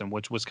Wisconsin,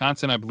 which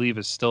Wisconsin, I believe,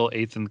 is still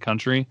 8th in the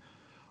country.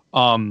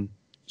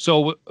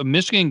 So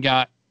Michigan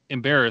got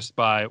embarrassed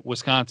by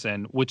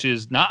Wisconsin, which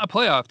is not a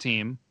playoff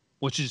team,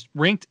 which is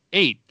ranked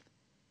 8th.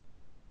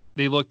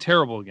 They look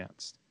terrible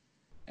against.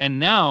 And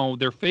now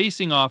they're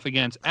facing off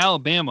against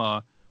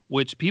Alabama,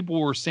 which people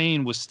were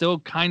saying was still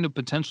kind of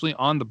potentially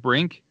on the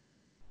brink.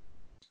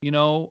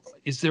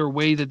 Is there a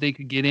way that they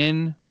could get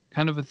in,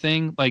 kind of a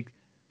thing? Like,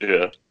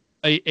 yeah,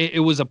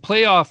 it was a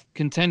playoff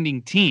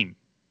contending team.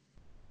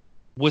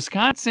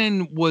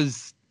 Wisconsin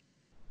was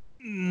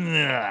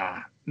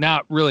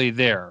not really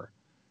there.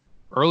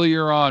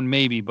 Earlier on,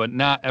 maybe, but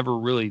not ever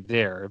really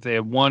there. If they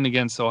had won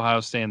against Ohio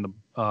State in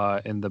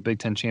the Big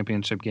Ten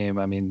championship game,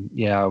 I mean,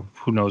 yeah,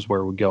 who knows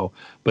where it would go.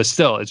 But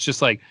still, it's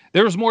just like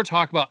there was more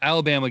talk about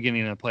Alabama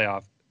getting in a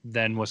playoff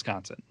than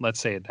Wisconsin. Let's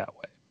say it that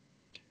way.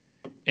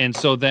 And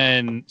so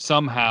then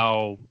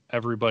somehow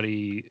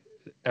everybody's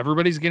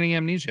getting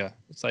amnesia.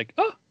 It's like,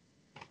 oh,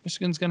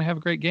 Michigan's going to have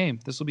a great game.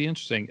 This will be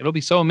interesting. It'll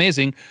be so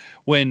amazing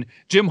when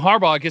Jim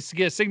Harbaugh gets to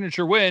get a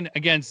signature win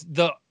against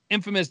the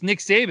infamous Nick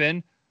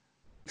Saban,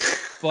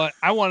 but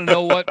I want to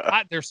know what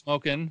pot they're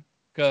smoking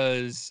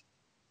because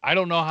I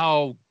don't know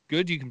how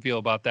good you can feel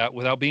about that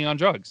without being on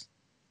drugs.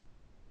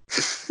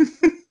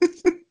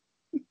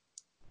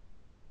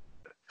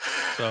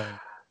 So,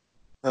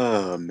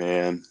 Oh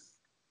man.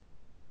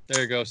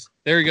 there you go.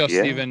 There you go,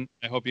 Yeah. Steven.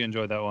 I hope you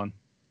enjoyed that one.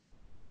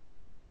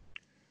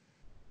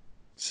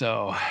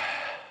 So,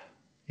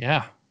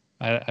 yeah,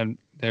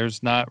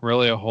 there's not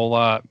really a whole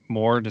lot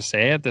more to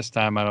say at this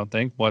time. I don't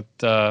think. What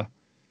about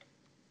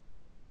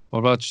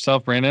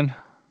yourself, Brandon?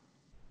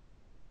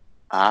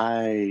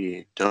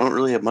 I don't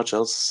really have much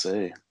else to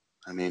say.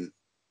 I mean,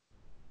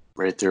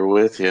 right there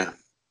with you.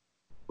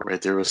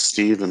 Right there with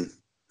Steven.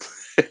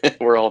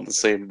 We're all in the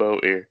same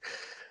boat here.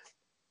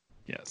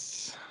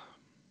 Yes.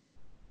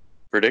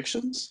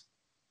 Predictions?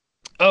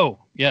 Oh,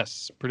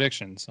 yes.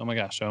 Predictions. Oh my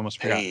gosh, I almost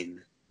Pain.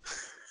 forgot.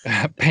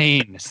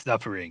 Pain,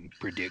 suffering,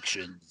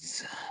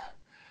 predictions.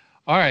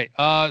 All right.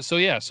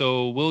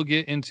 So we'll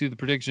get into the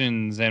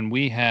predictions, and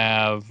we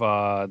have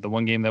the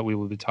one game that we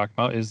will be talking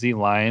about is the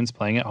Lions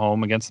playing at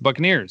home against the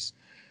Buccaneers.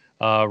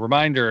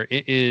 Reminder: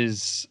 it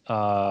is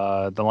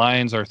the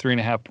Lions are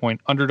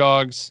 3.5-point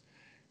underdogs,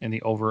 and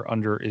the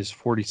over/under is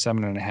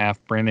 47.5.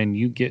 Brandon,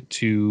 you get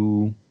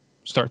to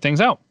start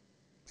things out.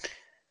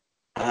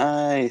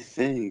 I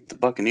think the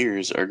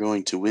Buccaneers are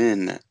going to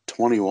win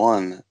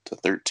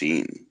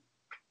 21-13.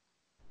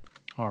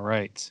 All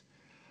right.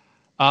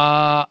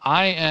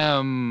 I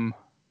am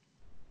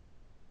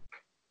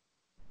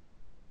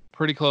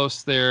pretty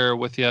close there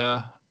with you.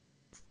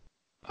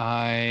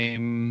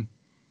 I'm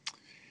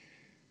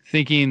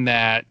thinking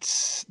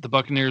that the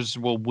Buccaneers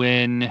will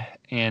win,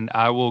 and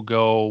I will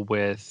go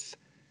with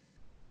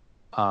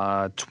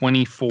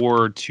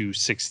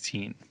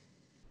 24-16.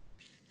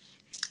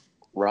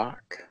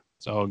 Rock.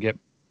 So I'll get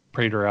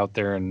Prater out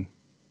there and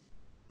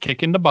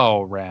kicking the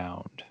ball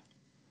around.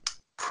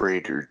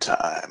 Prater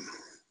time.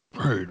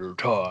 Prater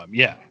time,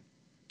 yeah.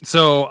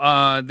 So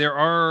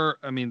there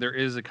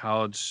is a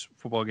college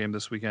football game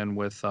this weekend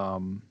with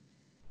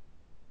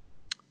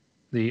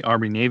the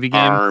Army-Navy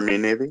game.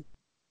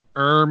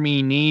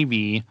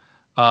 Army-Navy.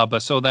 But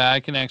so that I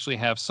can actually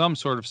have some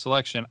sort of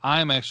selection,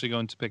 I'm actually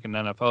going to pick an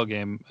NFL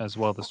game as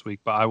well this week,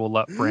 but I will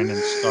let Brandon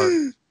start.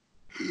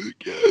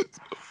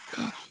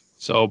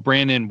 So,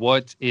 Brandon,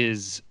 what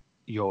is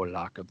your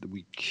lock of the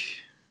week?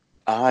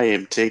 I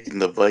am taking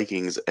the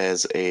Vikings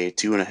as a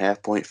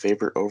 2.5-point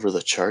favorite over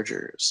the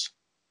Chargers.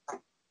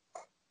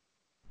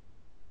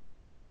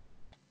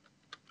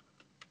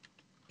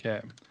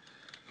 Okay.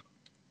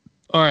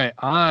 All right.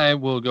 I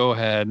will go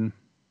ahead.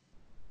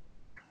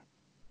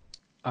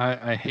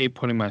 I hate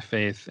putting my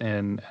faith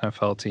in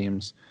NFL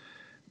teams,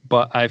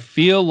 but I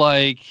feel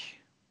like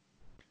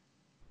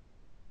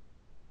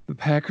the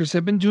Packers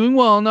have been doing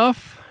well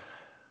enough.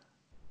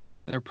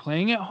 They're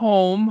playing at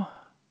home.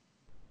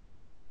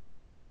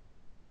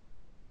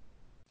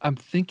 I'm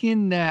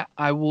thinking that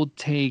I will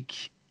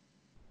take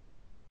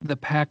the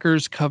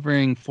Packers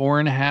covering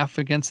 4.5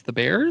 against the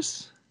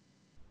Bears.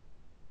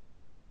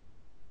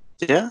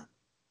 Yeah.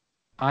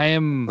 I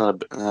am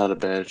not a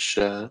bad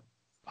shot.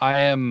 I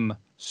am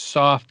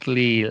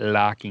softly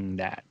locking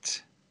that.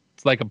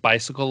 It's like a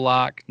bicycle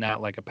lock,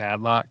 not like a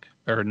padlock,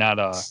 or not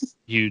a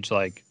huge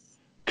like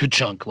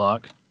ka-chunk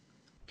lock.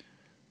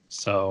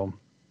 So,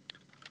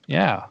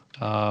 yeah,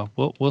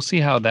 we'll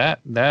see how that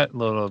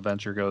little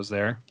adventure goes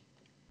there.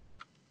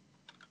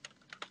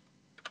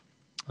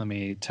 Let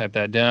me type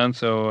that down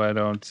so I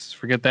don't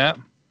forget that,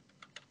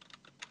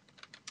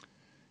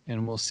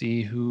 and we'll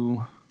see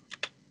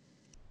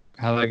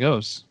how that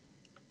goes.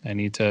 I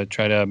need to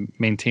try to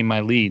maintain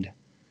my lead.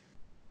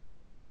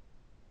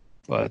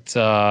 But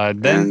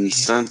then, and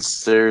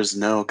since there's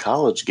no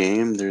college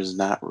game, there's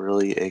not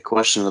really a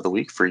question of the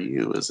week for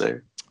you, is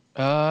there?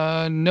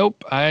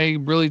 Nope. I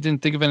really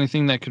didn't think of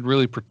anything that could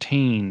really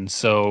pertain.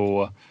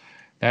 So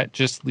that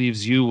just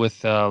leaves you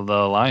with the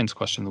Lions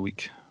question of the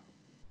week.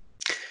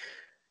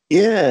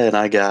 Yeah, and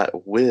I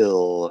got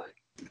will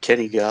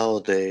Kenny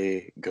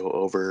Galladay go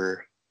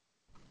over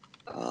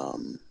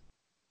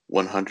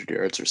 100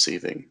 yards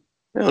receiving?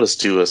 I'll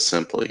just do a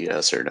simple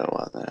yes or no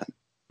on that.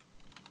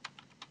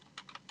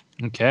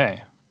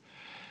 Okay.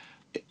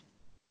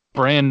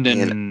 Brandon.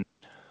 And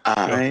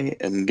I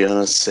am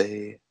going to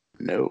say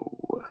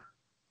no.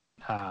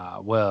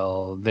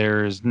 Well,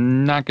 there's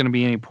not going to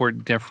be any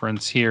important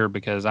difference here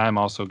because I'm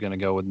also going to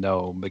go with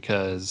no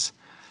because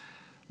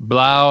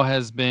Blau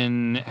has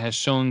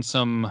shown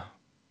some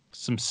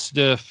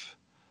stiff,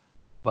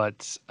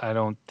 but I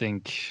don't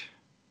think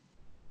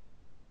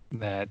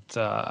that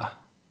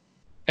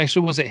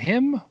actually was it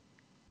him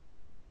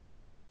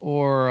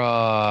or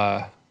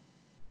I'm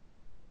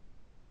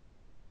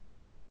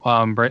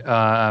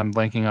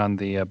blanking on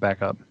the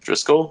backup.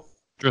 Driscoll,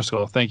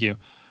 thank you.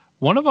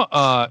 One of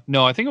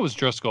no, I think it was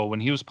Driscoll when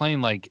he was playing.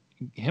 Like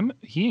he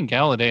and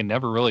Galladay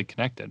never really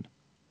connected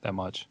that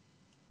much.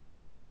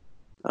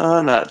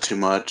 not too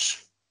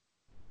much.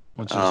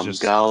 Which is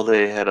just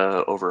Galladay had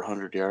over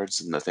 100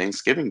 yards in the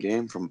Thanksgiving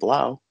game from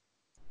Blau.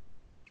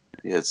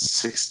 He had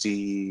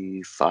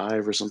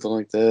 65 or something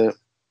like that.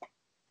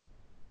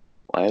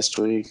 last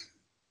week.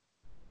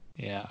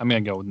 Yeah, I'm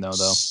going to go with no,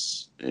 though.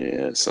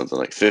 Yeah, something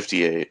like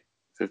 58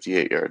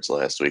 yards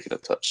last week and a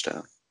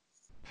touchdown.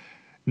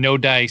 No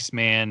dice,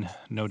 man.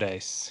 No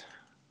dice.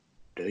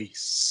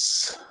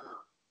 Dice.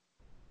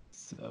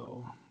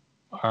 So,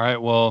 all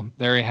right. Well,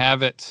 there you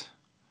have it.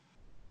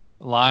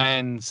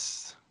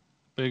 Lions.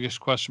 Biggest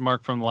question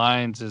mark from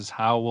Lions is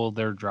how will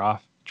their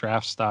draft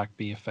stock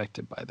be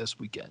affected by this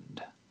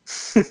weekend?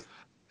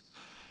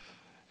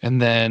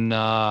 And then,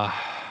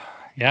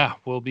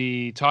 we'll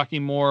be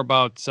talking more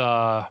about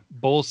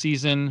bowl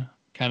season,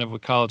 kind of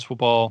with college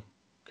football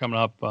coming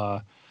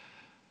up.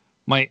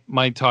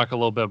 Might talk a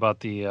little bit about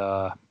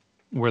the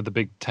where the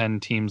Big Ten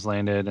teams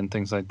landed and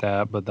things like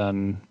that. But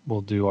then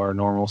we'll do our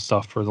normal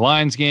stuff for the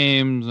Lions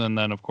games, and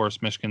then of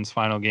course Michigan's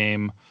final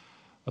game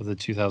of the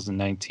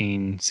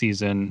 2019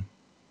 season,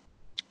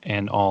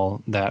 and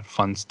all that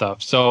fun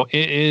stuff. So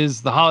it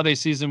is the holiday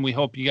season. We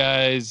hope you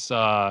guys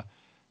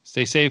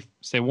stay safe,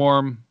 stay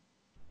warm.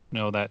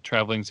 Know that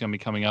traveling is going to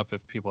be coming up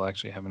if people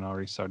actually haven't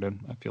already started.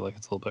 I feel like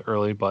it's a little bit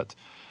early, but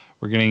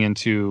we're getting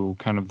into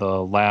kind of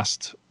the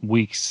last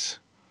weeks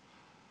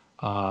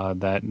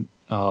that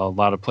a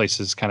lot of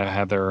places kind of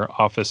have their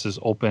offices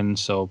open.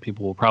 So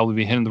people will probably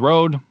be hitting the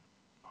road.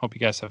 Hope you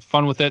guys have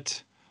fun with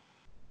it.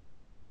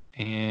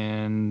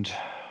 And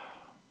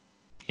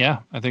yeah,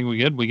 I think we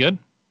good. We good?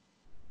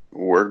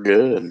 We're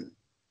good.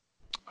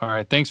 All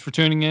right. Thanks for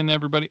tuning in,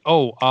 everybody.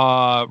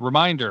 Oh,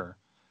 reminder,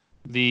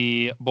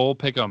 the Bowl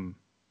Pick'em.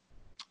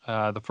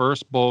 The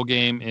first bowl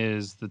game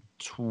is the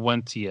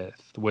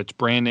 20th, which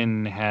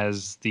Brandon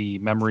has the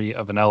memory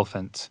of an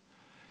elephant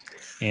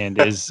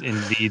and is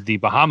indeed the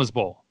Bahamas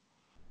Bowl.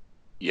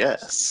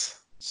 Yes.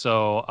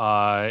 So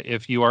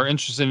if you are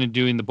interested in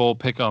doing the Bowl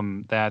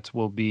Pick'em, that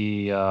will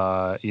be,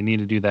 you need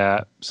to do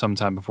that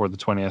sometime before the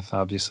 20th,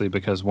 obviously,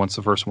 because once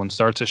the first one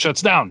starts, it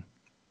shuts down.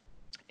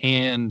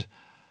 And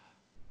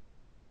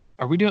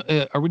are we doing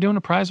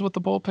a prize with the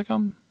Bowl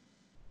Pick'em?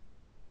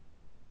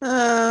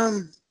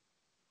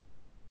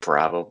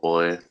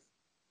 Probably.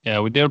 Yeah,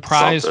 we did a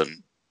prize.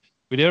 Something.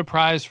 We did a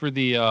prize for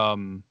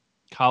the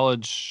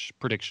college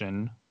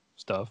prediction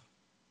stuff,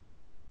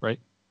 right?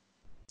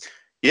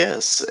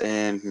 Yes,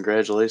 and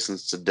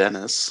congratulations to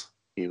Dennis.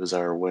 He was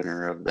our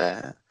winner of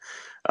that.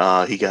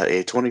 He got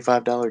a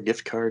 $25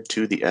 gift card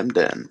to the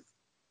M-Den.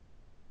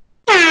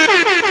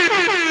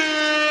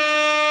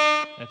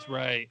 That's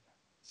right.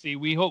 See,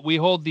 we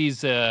hold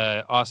these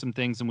awesome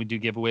things, and we do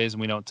giveaways,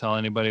 and we don't tell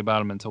anybody about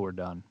them until we're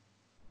done.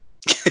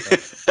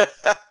 So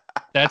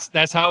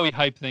that's how we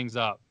hype things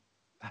up.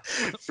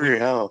 For your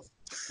health.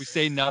 We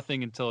say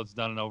nothing until it's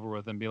done and over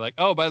with, and be like,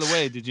 "Oh, by the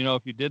way, did you know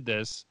if you did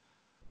this,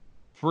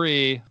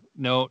 free,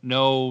 no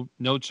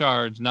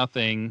charge,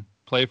 nothing,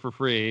 play for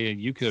free,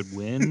 you could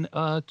win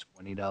a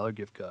 $20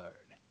 gift card."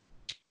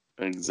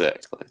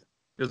 Exactly.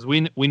 Because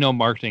we know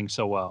marketing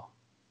so well.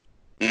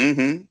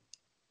 Mm-hmm.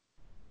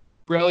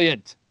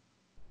 Brilliant.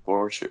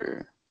 For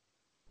sure.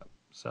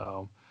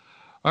 So,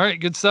 all right,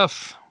 good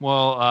stuff.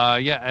 Well,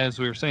 as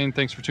we were saying,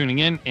 thanks for tuning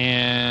in,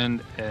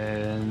 and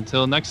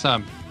until next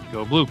time,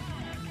 go blue.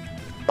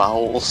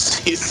 Bowel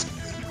season.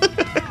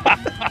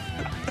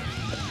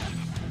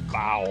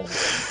 Wow.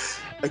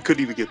 I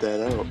couldn't even get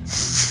that out.